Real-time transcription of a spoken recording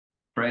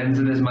Friends,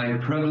 it is my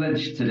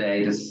privilege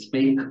today to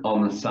speak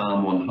on the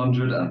Psalm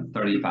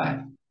 135.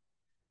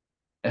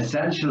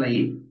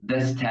 Essentially,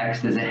 this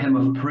text is a hymn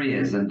of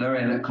praise, and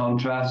therein it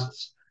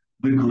contrasts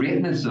the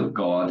greatness of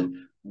God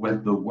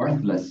with the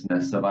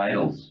worthlessness of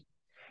idols.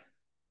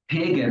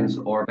 Pagans,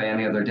 or by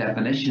any other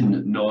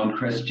definition,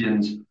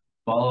 non-Christians,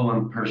 follow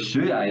and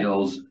pursue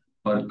idols,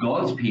 but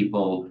God's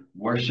people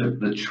worship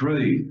the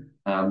true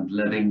and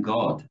living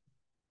God.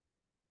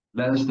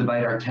 Let us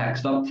divide our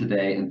text up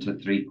today into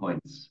 3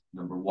 points.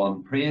 Number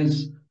 1,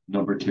 praise.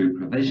 Number 2,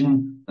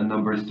 provision. And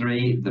number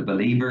 3, the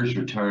believer's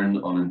return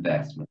on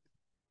investment.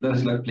 Let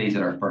us look, please,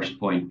 at our first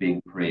point,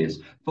 being praise,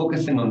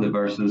 focusing on the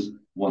verses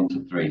 1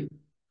 to 3.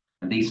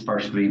 And these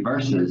first 3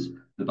 verses,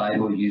 the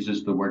Bible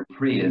uses the word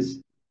praise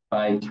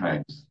 5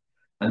 times.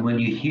 And when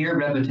you hear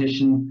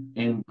repetition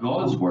in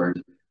God's word,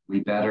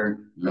 we better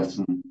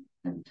listen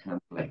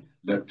intently.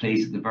 Look,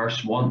 please, at the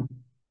verse 1.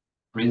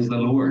 Praise the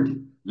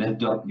Lord.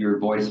 Lift up your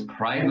voice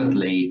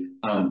privately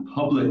and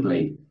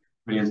publicly.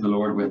 Praise the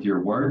Lord with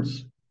your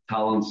words,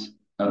 talents,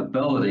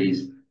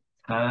 abilities,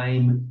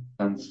 time,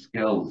 and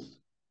skills.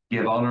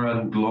 Give honor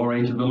and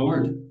glory to the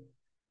Lord.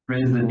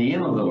 Praise the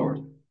name of the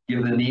Lord.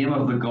 Give the name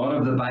of the God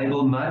of the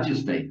Bible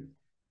majesty.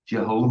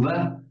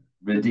 Jehovah,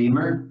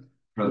 Redeemer,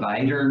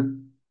 Provider,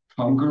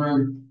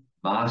 Conqueror,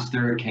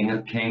 Master, King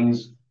of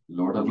Kings,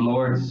 Lord of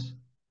Lords.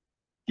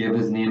 Give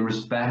his name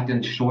respect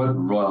and show it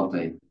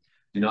royalty.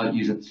 Do not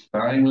use it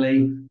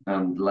sparingly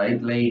and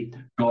lightly.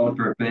 God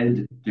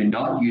forbid, do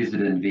not use it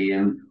in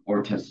vain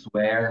or to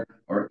swear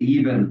or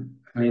even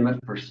claim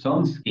it for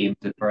some scheme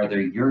to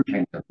further your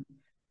kingdom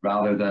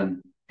rather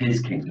than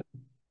his kingdom.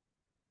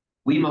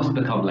 We must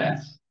become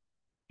less.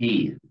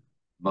 He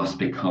must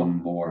become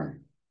more.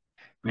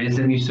 Praise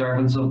him, you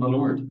servants of the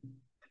Lord.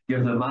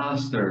 Give the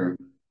Master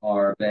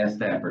our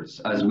best efforts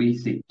as we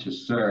seek to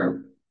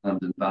serve and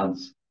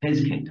advance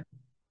his kingdom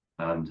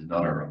and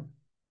not our own.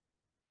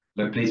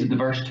 Look, please, at the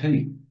verse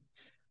 2.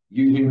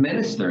 You who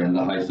minister in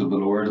the house of the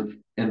Lord,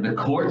 in the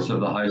courts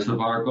of the house of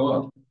our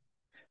God.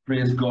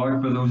 Praise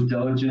God for those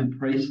diligent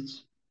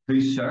priests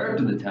who served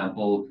in the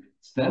temple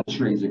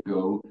centuries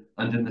ago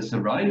and in the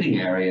surrounding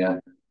area,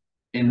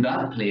 in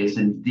that place,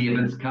 in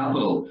David's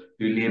capital,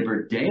 who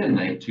labored day and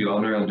night to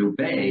honor and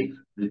obey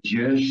the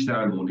Jewish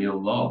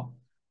ceremonial law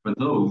for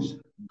those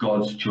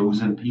God's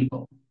chosen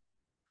people.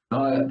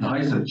 The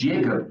house of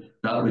Jacob,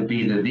 that would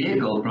be the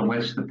vehicle from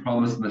which the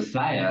promised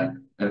Messiah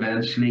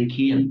eventually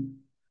came.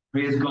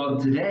 Praise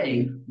God,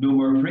 today, no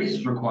more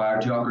priests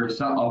required to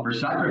offer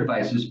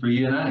sacrifices for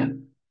you and I.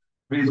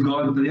 Praise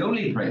God for the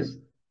only priest,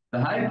 the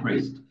high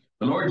priest,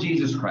 the Lord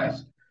Jesus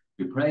Christ,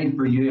 who prayed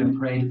for you and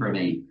prayed for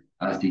me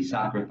as he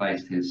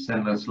sacrificed his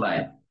sinless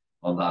life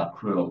on that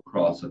cruel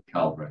cross of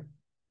Calvary.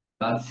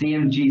 That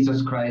same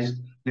Jesus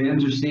Christ who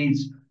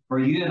intercedes for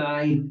you and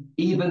I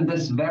even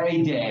this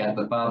very day at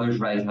the Father's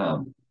right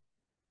hand.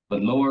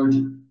 But Lord,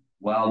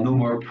 while no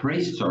more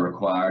priests are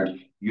required,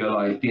 you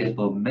allow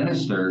faithful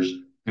ministers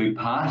who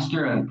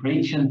pastor and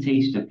preach and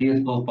teach to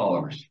faithful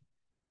followers.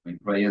 We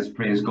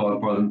praise God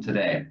for them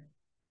today.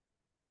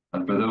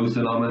 And for those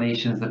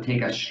denominations that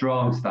take a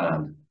strong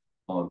stand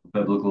on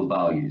biblical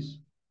values.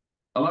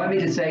 Allow me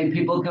to say,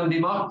 people can be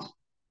mocked.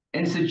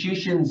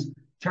 Institutions,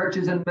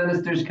 churches, and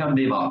ministers can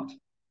be mocked.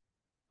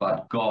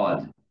 But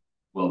God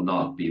will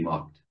not be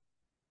mocked.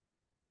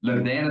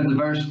 Look then at the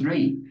verse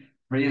 3.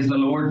 Praise the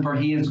Lord, for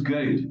he is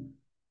good.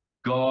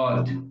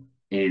 God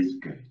is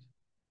good,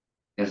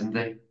 isn't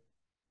he?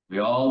 With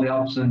all the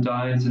ups and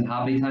downs and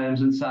happy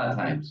times and sad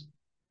times,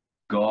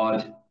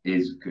 God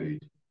is good.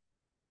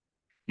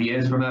 He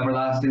is from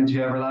everlasting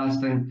to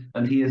everlasting,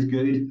 and he is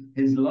good.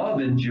 His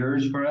love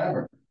endures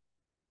forever.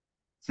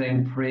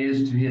 Sing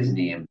praise to his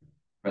name,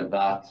 for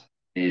that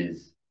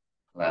is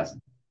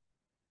pleasant.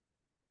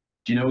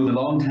 Do you know the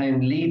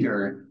long-time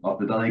leader of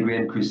the Billy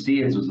Graham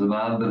Crusades was a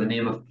man by the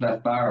name of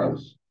Cliff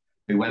Barrows,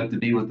 who went to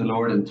be with the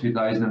Lord in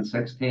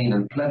 2016.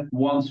 And Cliff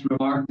once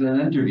remarked in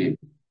an interview,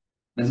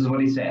 this is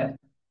what he said: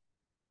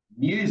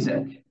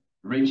 music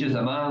reaches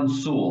a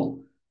man's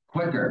soul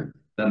quicker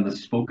than the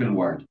spoken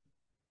word.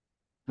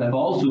 Cliff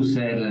also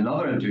said in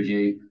another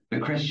interview, the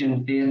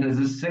Christian faith is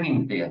a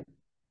singing faith,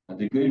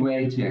 and a good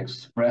way to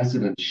express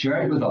it and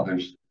share it with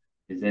others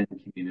is in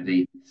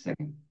community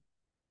singing.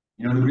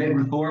 You know, the great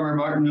reformer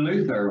Martin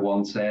Luther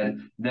once said,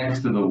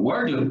 next to the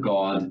word of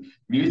God,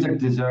 music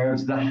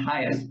deserves the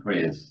highest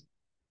praise.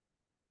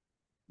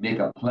 Make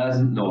a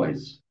pleasant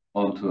noise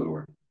unto the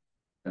Lord.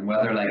 And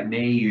whether, like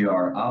me, you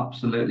are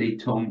absolutely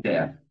tone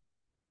deaf,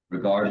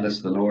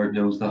 regardless, the Lord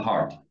knows the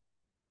heart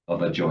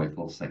of a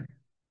joyful singer.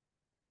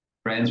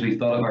 Friends, we've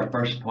thought of our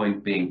first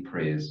point being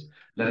praise.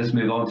 Let us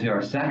move on to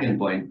our second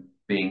point,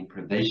 being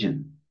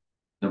provision.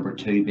 Number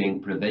 2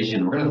 being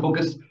provision. We're going to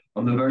focus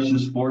on the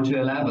verses 4 to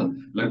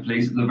 11. Look,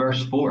 please, at the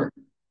verse 4.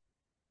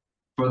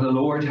 For the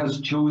Lord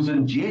has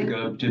chosen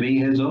Jacob to be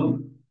his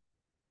own.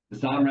 The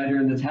psalm writer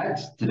in the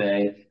text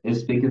today is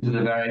speaking to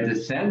the very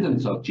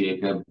descendants of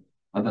Jacob,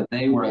 and that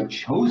they were a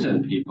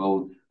chosen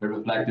people who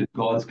reflected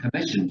God's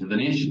commission to the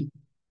nation.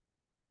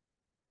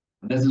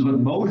 And this is what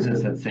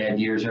Moses had said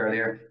years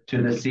earlier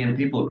to the same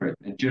people group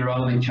in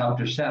Deuteronomy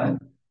chapter 7,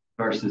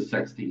 verses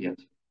 6 to 8.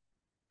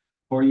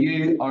 For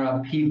you are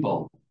a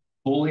people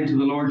holy to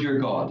the Lord your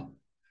God.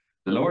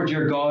 The Lord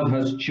your God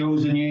has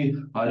chosen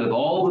you out of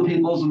all the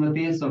peoples on the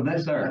face of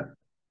this earth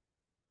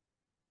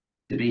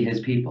to be his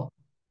people,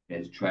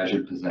 his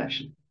treasured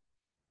possession.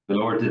 The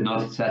Lord did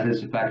not set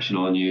his affection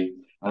on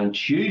you and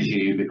choose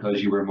you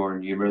because you were more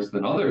numerous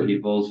than other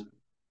peoples,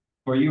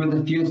 for you were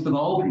the fewest of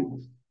all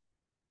peoples.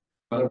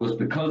 But it was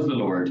because the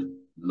Lord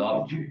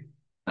loved you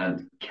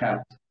and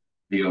kept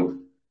the oath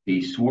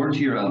he swore to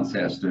your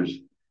ancestors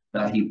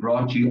that he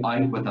brought you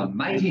out with a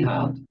mighty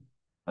hand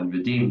and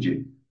redeemed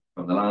you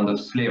from the land of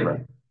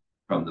slavery,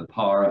 from the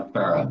power of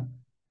Pharaoh,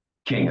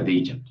 king of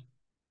Egypt.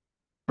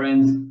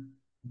 Friends,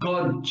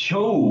 God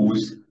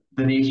chose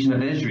the nation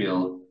of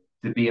Israel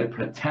to be a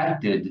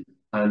protected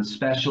and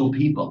special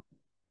people.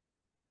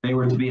 They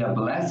were to be a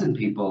blessed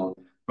people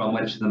from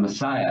which the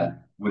Messiah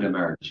would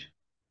emerge.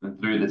 And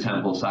through the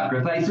temple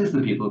sacrifices,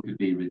 the people could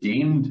be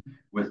redeemed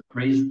with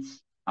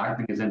priests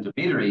acting as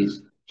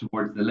intermediaries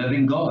towards the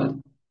living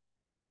God.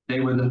 They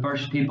were the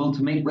first people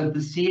to meet with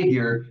the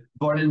Savior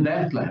born in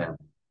Bethlehem.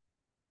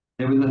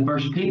 They were the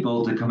first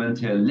people to come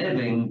into a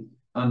living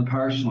and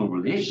personal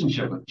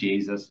relationship with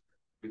Jesus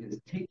through his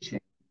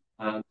teaching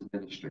and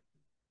ministry.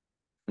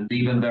 And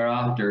even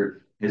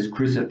thereafter, his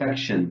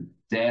crucifixion,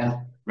 death,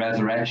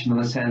 resurrection,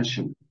 and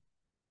ascension.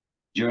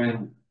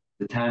 During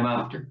the time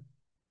after,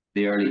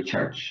 the early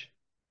church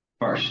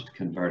first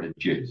converted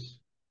Jews,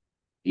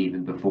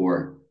 even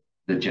before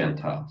the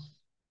Gentiles.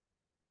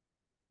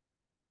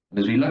 And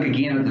as we look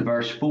again at the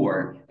verse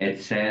 4,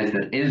 it says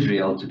that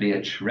Israel to be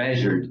a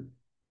treasured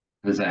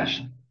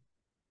possession.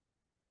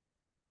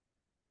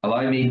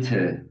 Allow me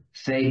to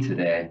say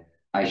today,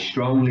 I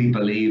strongly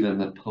believe in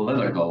the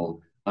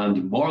political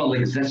and moral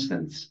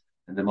existence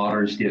in the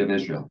modern state of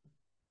Israel.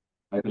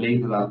 I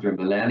believe that after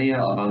millennia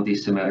of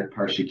anti-Semitic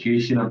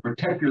persecution, and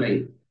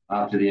particularly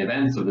after the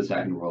events of the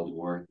Second World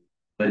War,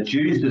 that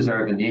Jews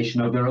deserve a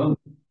nation of their own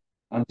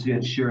and to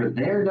ensure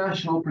their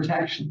national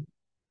protection.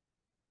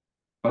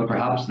 But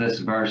perhaps this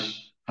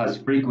verse has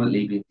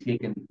frequently been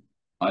taken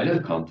out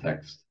of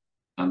context,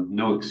 and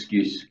no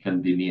excuse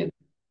can be made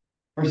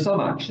for some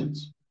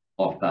actions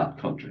of that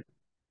country.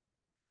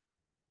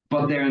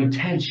 But their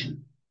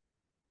intention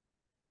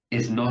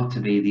is not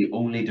to be the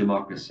only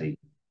democracy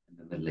in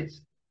the Middle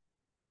East.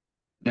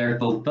 Their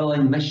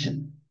fulfilling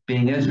mission,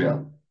 being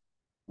Israel,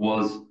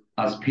 was,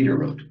 as Peter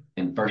wrote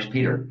in 1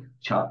 Peter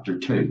chapter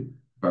 2,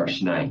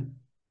 verse 9.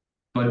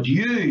 But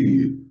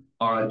you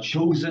are a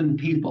chosen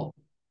people,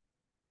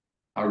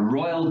 a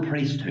royal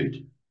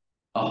priesthood,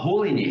 a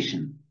holy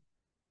nation,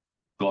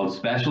 God's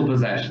special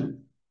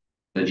possession,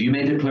 that you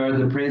may declare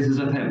the praises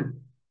of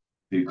him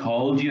who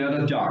called you out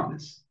of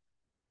darkness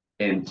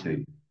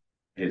into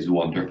his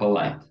wonderful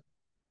light.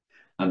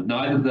 And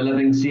now that the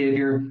living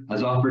Saviour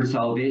has offered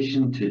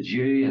salvation to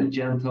Jew and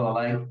Gentile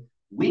alike,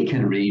 we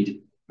can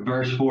read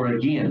verse 4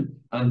 again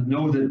and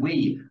know that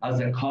we, as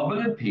a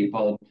covenant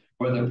people,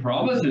 where the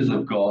promises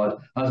of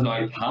God has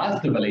now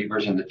passed the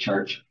believers in the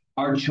church,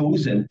 are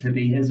chosen to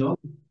be his own.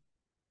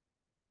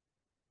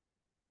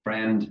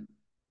 Friend,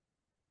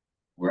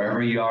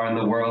 wherever you are in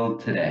the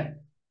world today,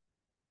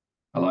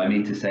 allow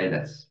me to say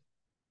this.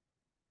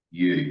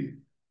 You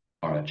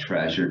are a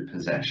treasured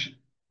possession.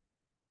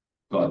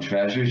 God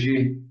treasures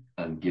you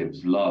and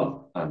gives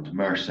love and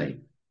mercy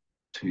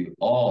to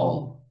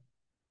all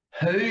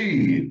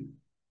who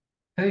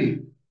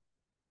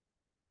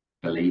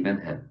believe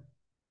in him.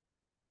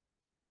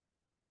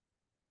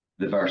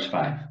 The verse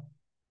 5.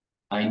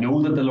 I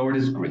know that the Lord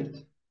is great.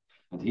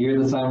 And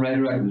here the psalm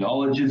writer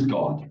acknowledges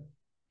God.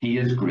 He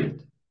is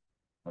great.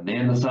 And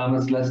then the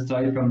psalmist lists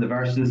out from the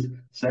verses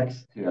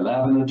 6 to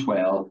 11 and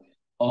 12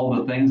 all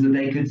the things that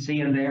they could see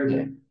in their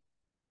day.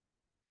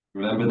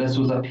 Remember, this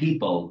was a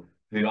people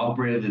who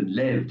operated and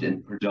lived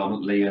in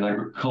predominantly an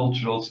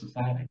agricultural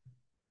society.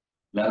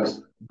 Let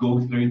us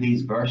go through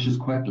these verses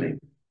quickly.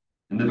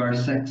 In the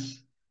verse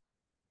 6,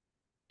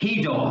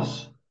 he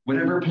does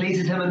whatever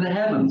pleases him in the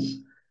heavens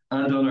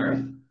and on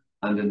earth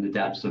and in the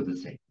depths of the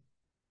sea.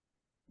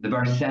 The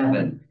verse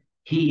 7,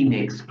 he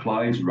makes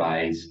clouds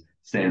rise,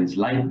 sends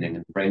lightning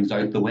and brings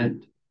out the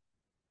wind.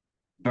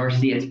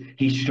 Verse 8,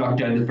 he struck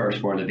down the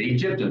firstborn of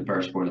Egypt and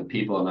firstborn of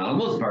people and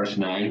animals. Verse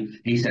 9,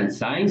 he sent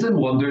signs and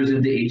wonders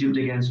into Egypt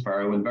against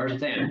Pharaoh. And verse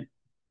 10,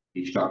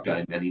 he struck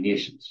down many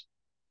nations,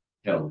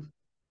 killed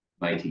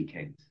mighty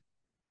kings.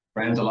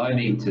 Friends, allow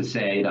me to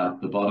say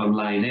that the bottom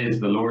line is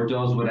the Lord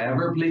does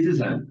whatever pleases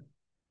him.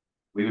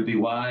 We would be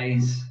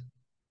wise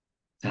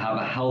to have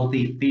a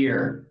healthy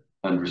fear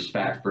and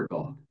respect for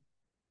God.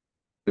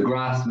 The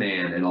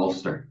grassmen in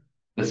Ulster,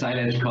 the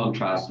silage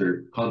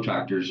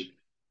contractors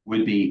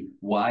would be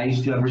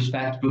wise to have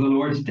respect for the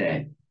Lord's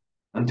day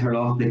and turn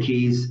off the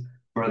keys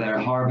for their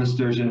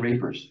harvesters and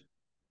reapers.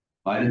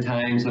 How the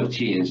times have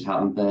changed,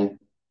 haven't they?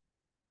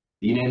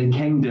 The United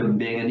Kingdom,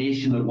 being a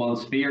nation that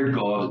once feared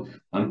God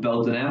and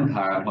built an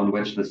empire upon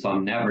which the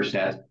sun never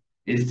set,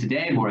 is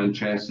today more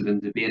interested in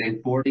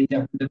debating 40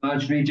 different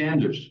imaginary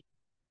genders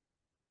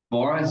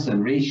Boris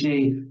and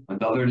Rishi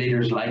and other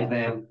leaders like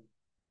them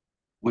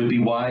would be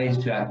wise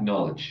to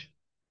acknowledge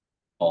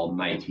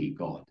Almighty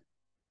God.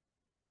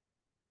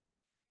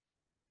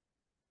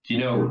 Do you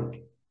know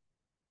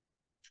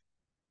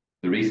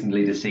the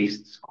recently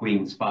deceased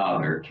Queen's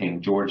father,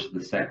 King George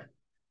VI,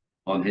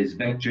 on his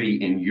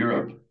Victory in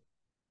Europe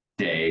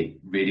Day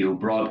radio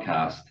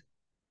broadcast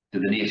to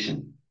the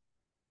nation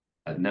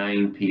at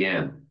 9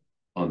 p.m.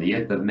 on the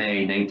 8th of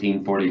May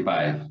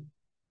 1945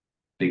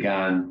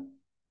 began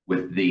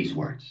with these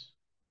words.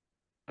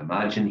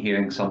 Imagine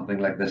hearing something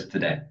like this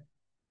today.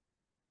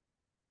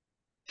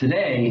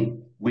 Today,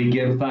 we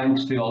give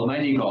thanks to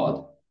Almighty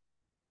God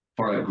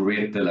for a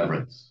great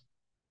deliverance.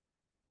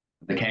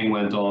 The king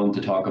went on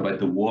to talk about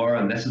the war,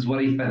 and this is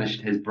what he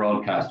finished his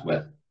broadcast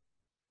with.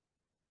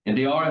 In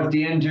the hour of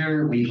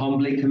danger, we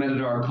humbly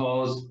committed our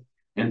cause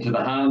into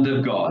the hand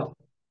of God.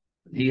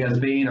 He has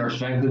been our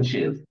strength and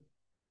shield.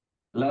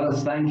 Let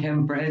us thank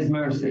him for his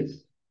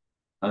mercies,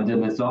 and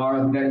in this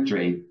hour of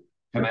victory,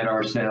 commit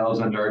ourselves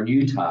and our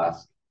new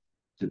task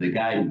to the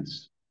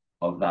guidance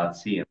of that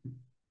same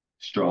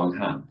strong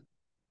hand.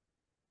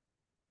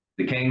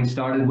 The king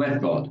started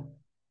with God,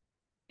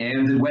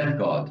 ended with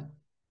God,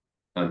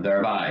 and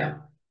thereby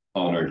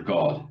honoured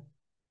God.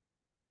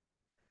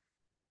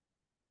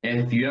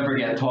 If you ever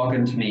get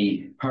talking to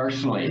me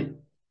personally,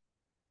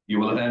 you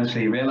will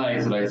eventually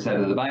realise that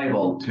outside of the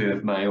Bible, two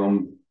of my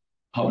own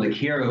public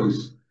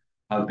heroes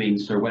have been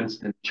Sir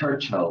Winston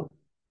Churchill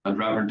and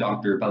Reverend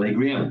Dr. Billy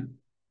Graham.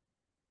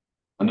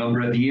 A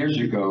number of years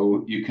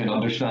ago, you can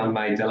understand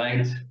my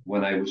delight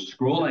when I was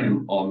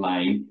scrolling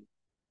online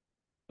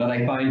that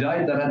I found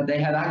out that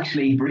they had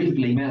actually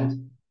briefly met.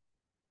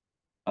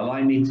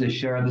 Allow me to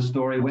share the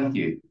story with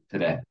you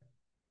today.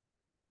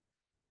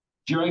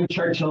 During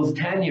Churchill's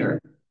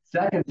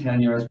second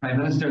tenure as Prime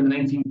Minister in the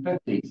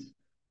 1950s,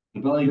 the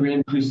Billy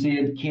Graham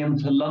Crusade came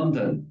to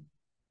London,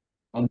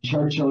 and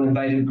Churchill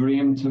invited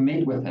Graham to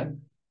meet with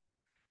him.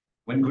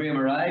 When Graham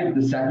arrived,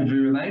 the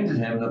secretary reminded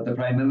him that the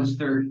Prime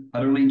Minister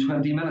had only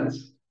 20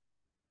 minutes.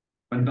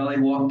 When Billy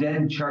walked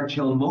in,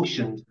 Churchill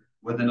motioned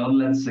with an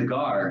unlit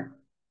cigar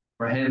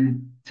for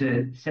him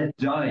to sit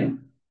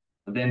down.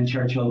 And then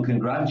Churchill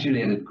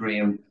congratulated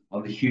Graham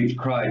on the huge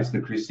crowds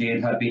the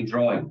crusade had been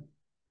drawing.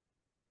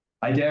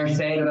 I dare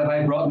say that if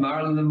I brought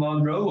Marilyn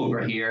Monroe over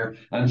here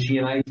and she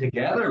and I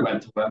together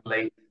went to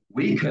Wembley,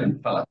 we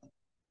couldn't fill it.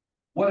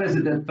 What is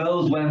it that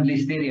fills Wembley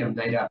Stadium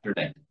night after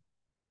night?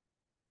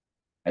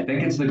 I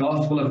think it's the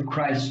gospel of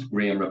Christ,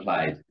 Graham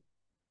replied.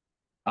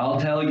 I'll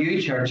tell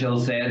you, Churchill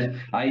said,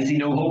 I see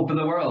no hope for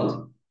the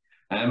world.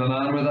 I am a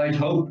man without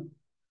hope.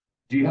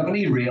 Do you have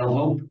any real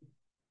hope?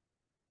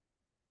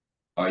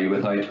 Are you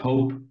without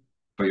hope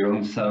for your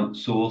own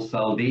soul's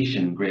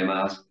salvation? Graham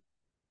asked.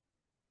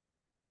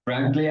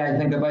 Frankly, I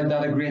think about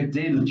that a great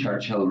deal,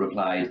 Churchill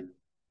replied.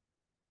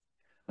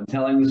 And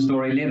telling the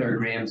story later,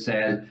 Graham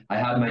said, I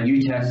had my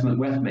New Testament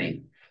with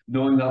me.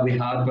 Knowing that we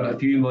had but a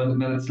few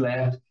minutes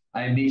left,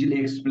 I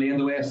immediately explained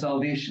the way of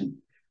salvation.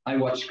 I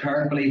watched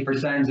carefully for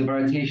signs of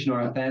irritation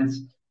or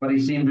offence, but he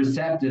seemed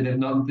receptive, if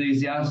not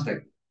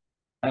enthusiastic.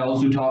 I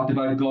also talked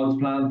about God's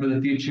plan for the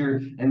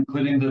future,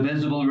 including the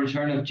visible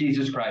return of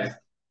Jesus Christ.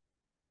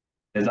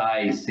 His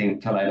eyes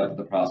seemed to light up at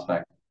the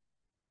prospect.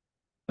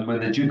 And when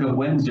the Duke of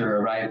Windsor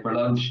arrived for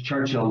lunch,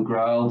 Churchill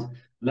growled,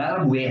 let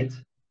him wait,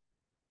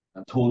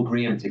 and told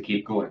Graham to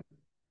keep going.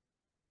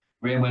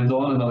 Graham went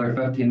on another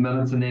 15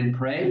 minutes and then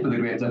prayed for the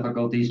great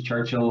difficulties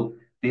Churchill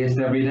faced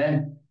every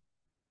day.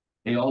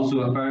 He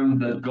also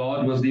affirmed that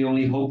God was the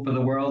only hope for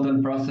the world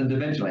and for us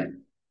individually.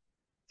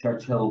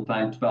 Churchill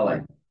thanked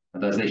Billy,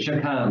 and as they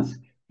shook hands,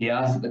 he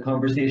asked that the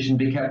conversation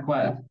be kept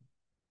quiet.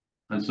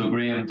 And so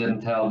Graham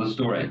didn't tell the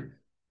story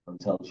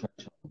until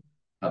Churchill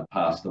had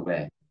passed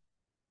away.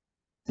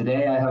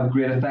 Today I have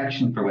great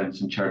affection for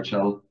Winston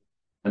Churchill,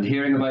 and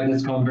hearing about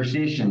this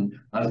conversation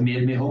has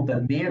made me hope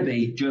that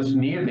maybe, just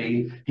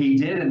maybe, he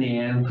did in the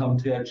end come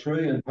to a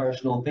true and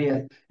personal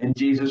faith in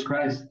Jesus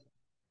Christ.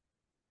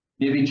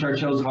 Maybe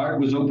Churchill's heart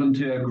was open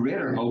to a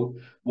greater hope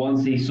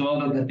once he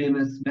saw that the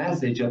famous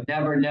message of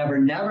never, never,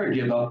 never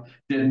give up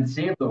didn't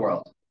save the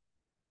world.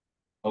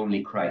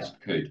 Only Christ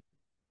could.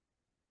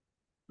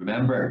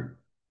 Remember,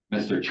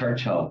 Mr.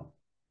 Churchill,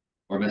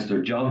 or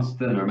Mr.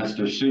 Johnston, or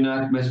Mr.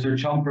 Sunak, Mr.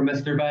 Trump, or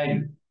Mr.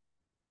 Biden.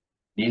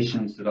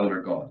 Nations that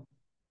honour God,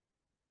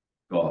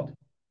 God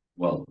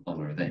will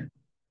honour them.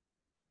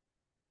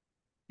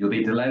 You'll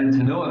be delighted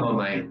to know I'm on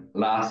my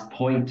last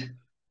point,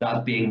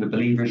 that being the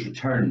believer's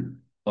return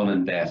on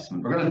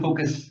investment. We're going to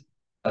focus,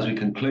 as we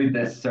conclude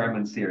this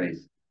sermon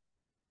series,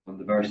 on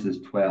the verses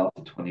 12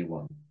 to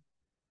 21.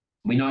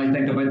 We now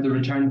think about the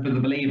return for the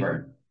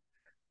believer.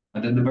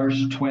 And in the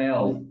verse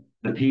 12,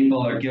 the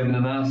people are given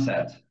an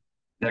asset.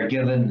 They're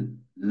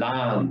given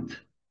land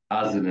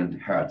as an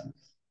inheritance.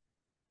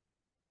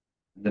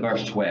 In the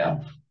verse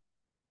 12,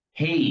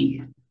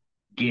 he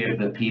gave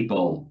the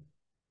people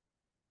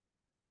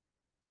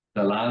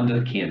the land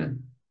of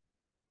Canaan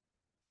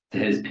to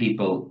his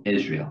people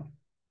Israel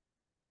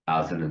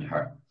as an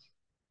inheritance.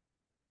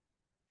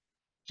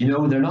 You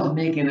know, they're not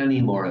making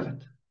any more of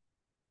it.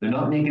 They're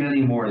not making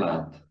any more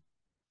land.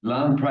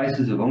 Land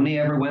prices have only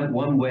ever went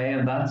one way,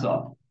 and that's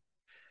up.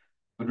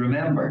 But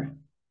remember,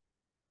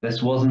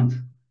 this wasn't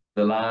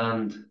the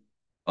land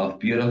of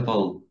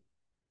beautiful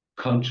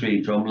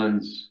country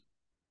drumlins.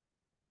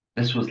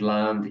 This was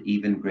land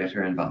even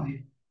greater in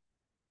value.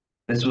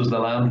 This was the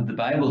land that the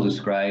Bible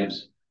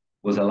describes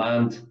was a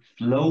land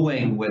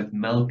flowing with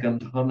milk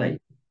and honey.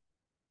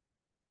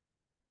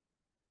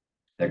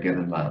 They're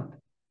given land.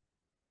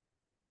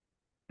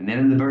 And then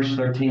in the verse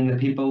 13, the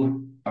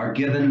people are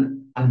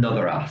given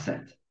another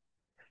asset.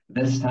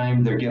 This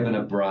time they're given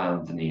a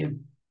brand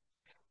name.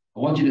 I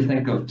want you to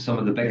think of some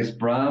of the biggest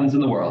brands in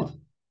the world.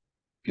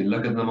 You can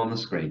look at them on the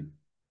screen.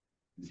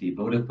 You can see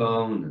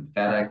Vodafone and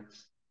FedEx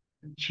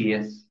and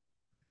Chase,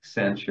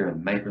 Accenture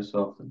and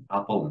Microsoft and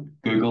Apple and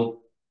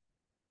Google.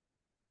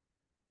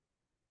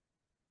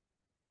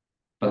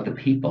 But the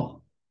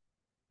people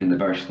in the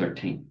verse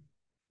 13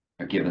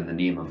 are given the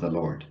name of the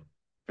Lord,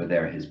 for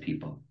they're his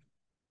people.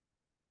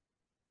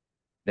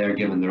 They're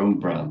given their own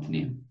brand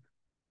name.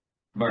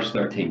 Verse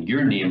 13,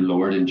 your name,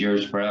 Lord,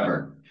 endures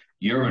forever.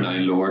 You're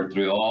renowned, Lord,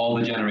 through all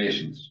the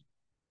generations.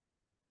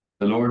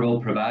 The Lord will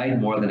provide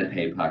more than a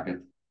pay packet,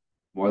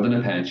 more than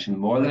a pension,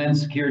 more than an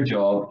insecure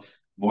job,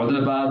 more than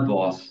a bad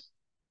boss.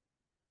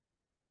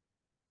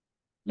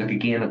 Look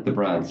again at the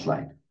brand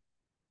slide.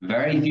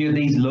 Very few of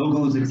these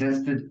logos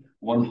existed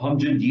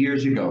 100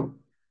 years ago.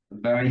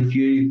 Very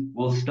few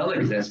will still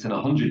exist in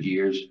 100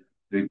 years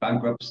through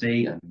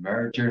bankruptcy and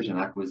mergers and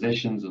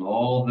acquisitions and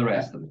all the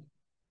rest of it.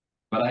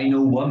 But I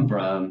know one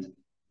brand,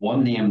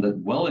 one name that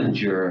will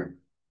endure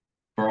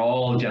for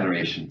all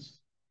generations,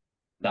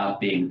 that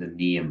being the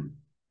name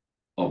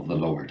of the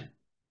Lord.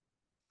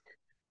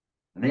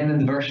 And then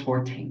in verse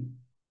 14,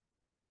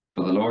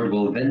 for the Lord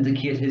will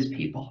vindicate his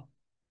people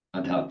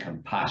and have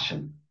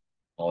compassion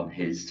on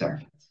his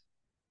servants.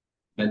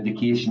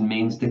 Vindication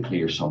means to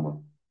clear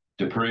someone,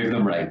 to prove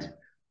them right,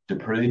 to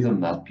prove them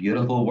that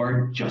beautiful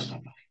word,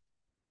 justified.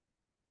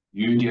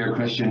 You, dear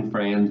Christian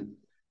friend,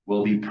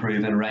 will be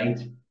proven right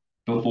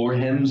before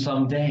him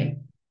someday.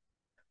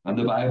 And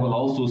the Bible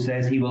also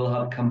says he will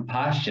have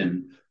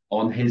compassion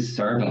on his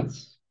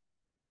servants,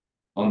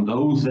 on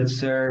those that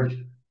serve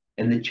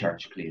in the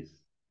church place,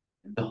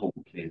 in the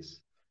home place,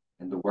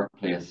 in the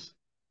workplace.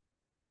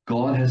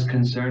 God has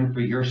concern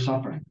for your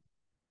suffering.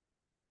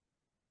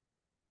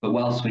 But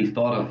whilst we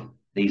thought of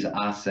these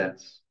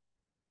assets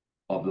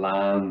of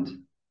land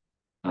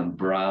and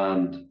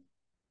brand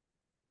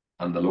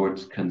and the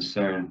Lord's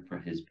concern for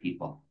his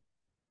people,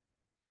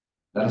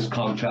 let us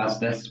contrast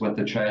this with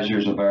the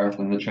treasures of earth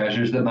and the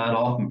treasures that man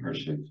often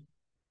pursues.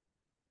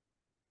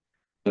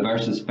 The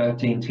verses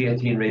 15 to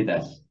 18 read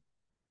this.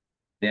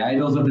 The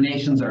idols of the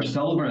nations are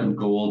silver and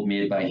gold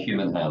made by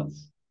human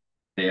hands.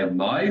 They have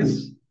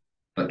mouths,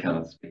 but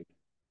cannot speak.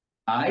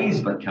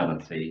 Eyes, but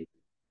cannot see.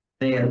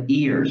 They have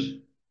ears,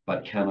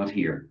 but cannot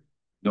hear.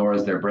 Nor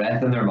is there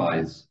breath in their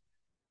mouths.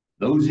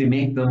 Those who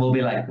make them will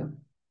be like them,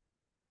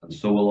 and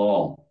so will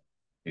all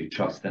who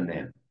trust in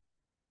them.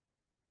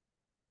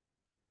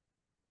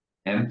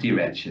 Empty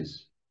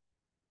riches.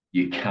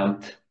 You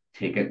can't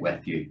take it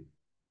with you.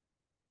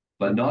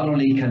 But not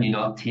only can you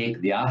not take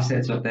the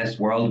assets of this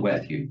world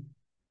with you,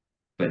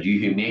 but you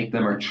who make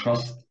them or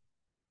trust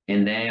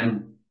in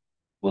them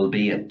will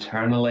be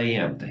eternally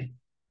empty.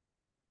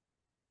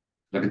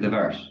 Look at the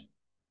verse.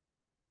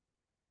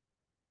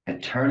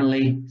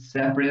 Eternally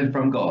separated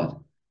from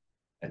God,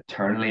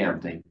 eternally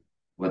empty,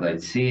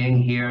 without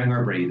seeing, hearing,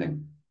 or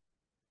breathing.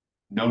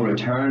 No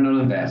return on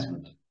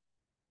investment.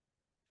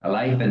 A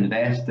life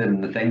invested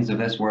in the things of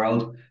this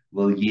world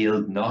will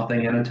yield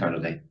nothing in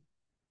eternity.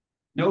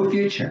 No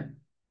future.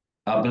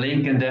 A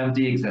bleak and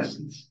empty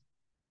existence.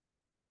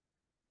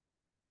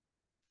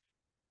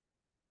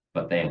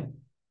 But then,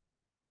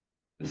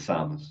 the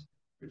psalmist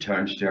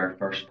returns to our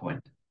first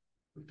point.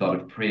 We've thought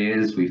of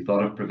praise, we've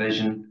thought of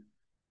provision,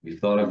 we've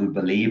thought of the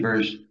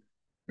believer's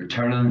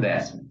return on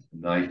investment.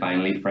 And now,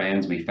 finally,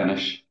 friends, we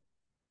finish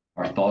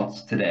our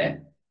thoughts today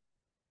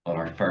on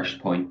our first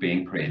point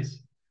being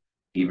praise.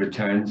 He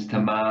returns to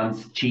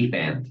man's chief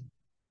end,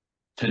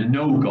 to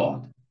know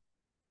God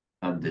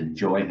and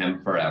enjoy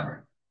him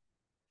forever.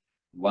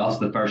 Whilst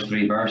the first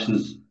three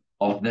verses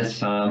of this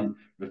psalm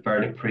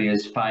refer to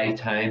praise 5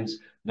 times,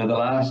 now the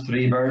last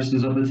 3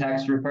 verses of the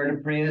text refer to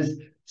praise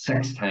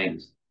 6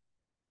 times.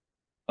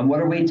 And what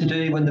are we to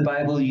do when the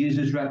Bible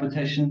uses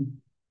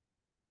repetition?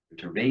 We're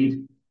to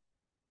read,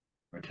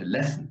 we're to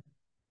listen,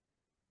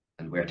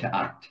 and we're to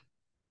act.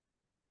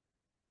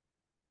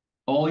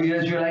 All you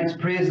Israelites,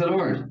 praise the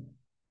Lord.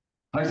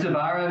 House of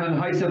Aaron and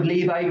house of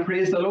Levi,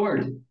 praise the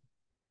Lord.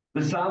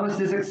 The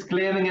psalmist is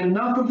exclaiming,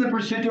 enough of the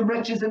pursuit of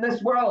riches in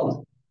this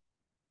world.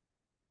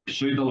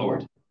 Pursue the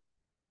Lord.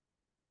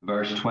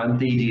 Verse 20,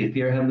 do you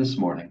fear him this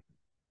morning?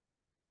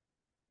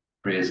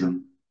 Praise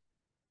him.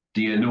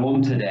 Do you know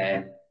him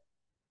today?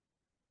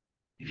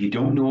 If you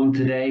don't know him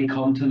today,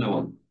 come to know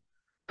him.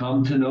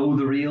 Come to know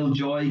the real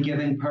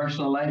joy-giving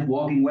personal life,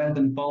 walking with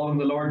and following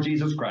the Lord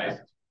Jesus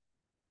Christ.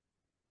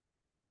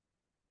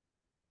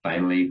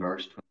 Finally,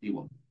 verse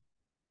 21.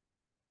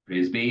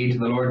 Praise be to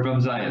the Lord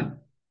from Zion,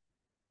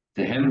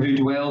 to him who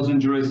dwells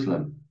in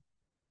Jerusalem,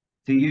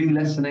 to you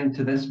listening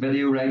to this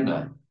video right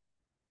now,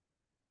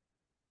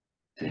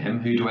 to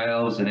him who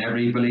dwells in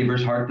every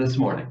believer's heart this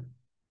morning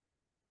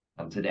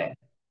and today.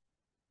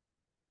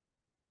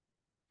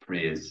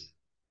 Praise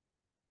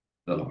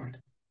the Lord.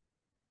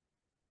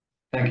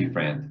 Thank you,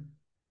 friend,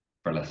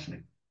 for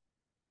listening.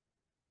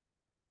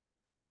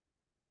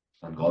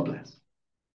 And God bless.